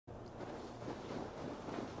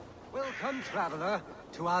Welcome, traveler,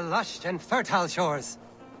 to our lush and fertile shores.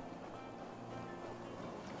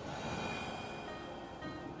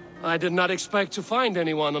 I did not expect to find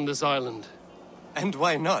anyone on this island. And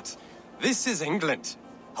why not? This is England,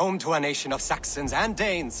 home to a nation of Saxons and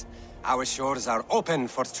Danes. Our shores are open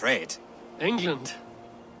for trade. England?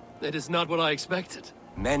 It is not what I expected.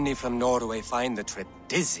 Many from Norway find the trip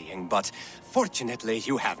dizzying, but fortunately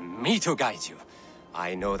you have me to guide you.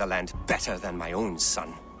 I know the land better than my own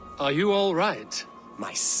son. Are you all right?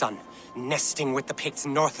 My son, nesting with the Picts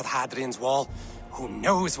north of Hadrian's Wall. Who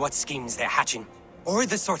knows what schemes they're hatching? Or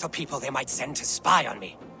the sort of people they might send to spy on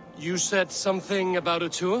me. You said something about a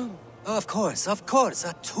tour? Of course,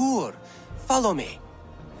 a tour. Follow me.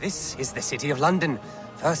 This is the city of London,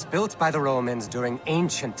 first built by the Romans during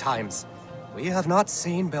ancient times. We have not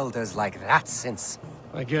seen builders like that since.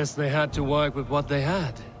 I guess they had to work with what they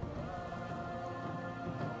had.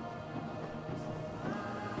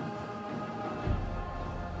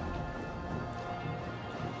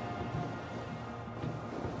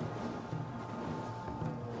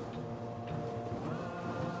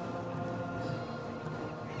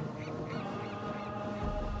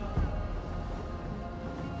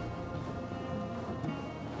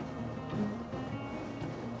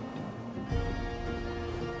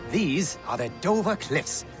 These are the Dover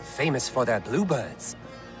Cliffs, famous for their bluebirds.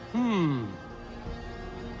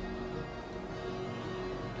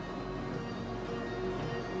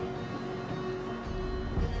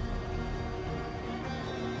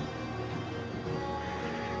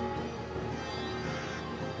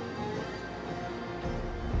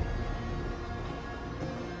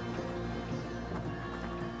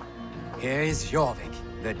 Here is Jorvik,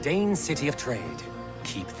 the Dane city of trade.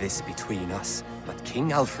 Keep this between us, but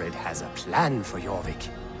King Alfred has a plan for Jorvik.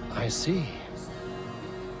 I see.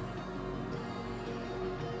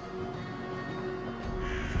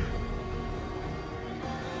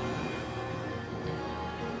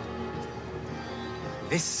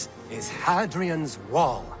 This is Hadrian's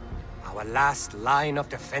Wall, our last line of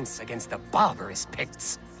defense against the barbarous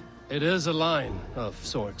Picts. It is a line of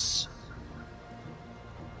sorts.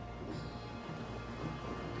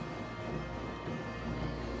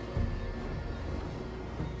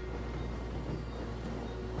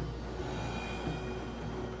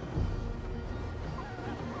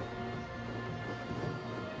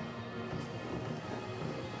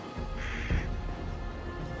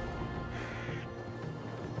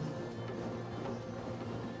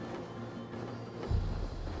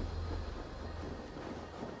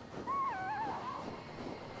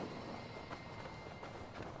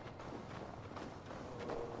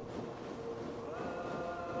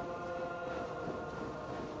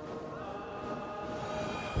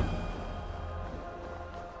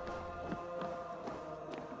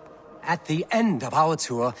 At the end of our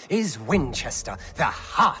tour is Winchester, the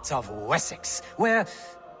heart of Wessex, where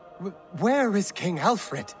is King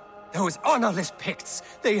Alfred? Those honorless Picts,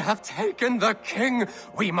 they have taken the king.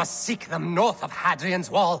 We must seek them north of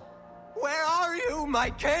Hadrian's Wall. Where are you, my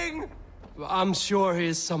king? I'm sure he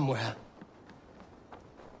is somewhere.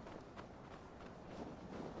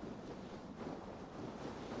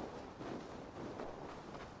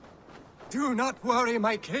 Do not worry,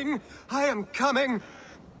 my king. I am coming.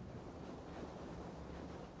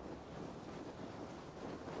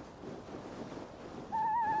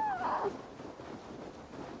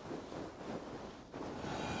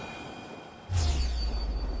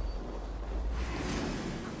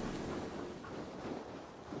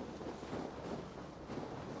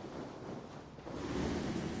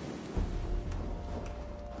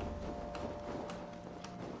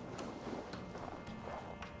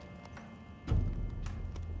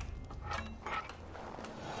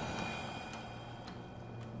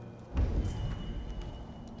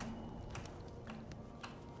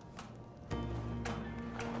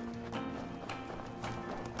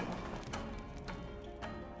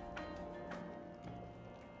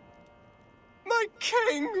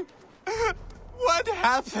 King! What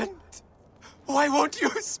happened? Why won't you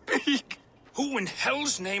speak? Who in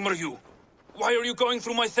hell's name are you? Why are you going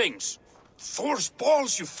through my things? Thor's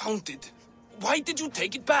balls, you found it. Why did you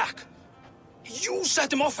take it back? You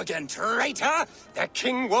set him off again. Traitor! The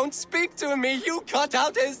king won't speak to me. You cut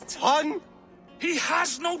out his tongue. He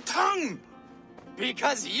has no tongue!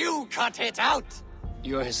 Because you cut it out.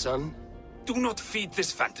 You're his son? Do not feed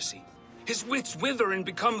this fantasy. His wits wither and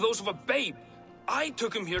become those of a babe. I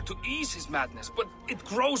took him here to ease his madness, but it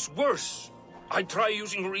grows worse. I try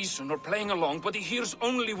using reason or playing along, but he hears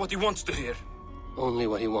only what he wants to hear. Only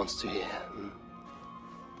what he wants to hear.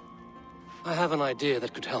 I have an idea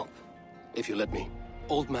that could help, if you let me.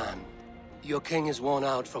 Old man, Your king is worn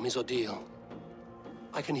out from his ordeal.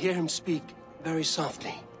 I can hear him speak very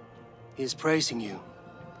softly. He is praising you.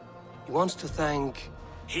 He wants to thank...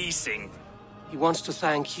 Heesing. He wants to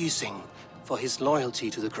thank Husing for his loyalty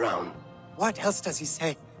to the crown. What else does he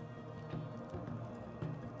say?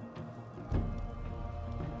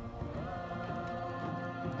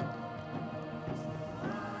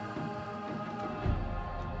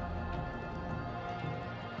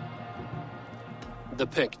 The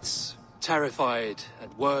Picts, terrified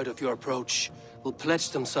at word of your approach, will pledge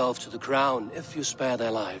themselves to the crown if you spare their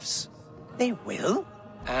lives. They will?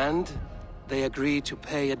 And they agree to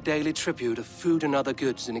pay a daily tribute of food and other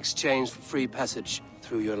goods in exchange for free passage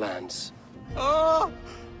through your lands. Oh,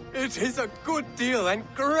 it is a good deal and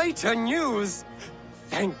greater news!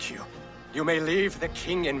 Thank you. You may leave the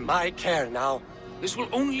king in my care now. This will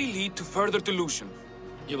only lead to further delusion.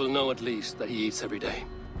 You will know at least that he eats every day.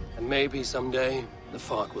 And maybe someday, the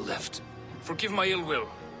fog will lift. Forgive my ill will.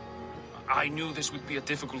 I knew this would be a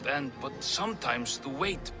difficult end, but sometimes the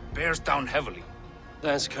weight bears down heavily.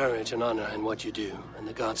 There's courage and honor in what you do, and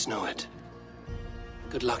the gods know it.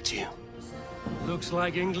 Good luck to you. Looks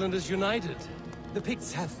like England is united. The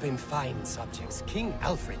Picts have been fine subjects. King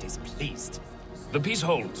Alfred is pleased. The peace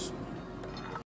holds.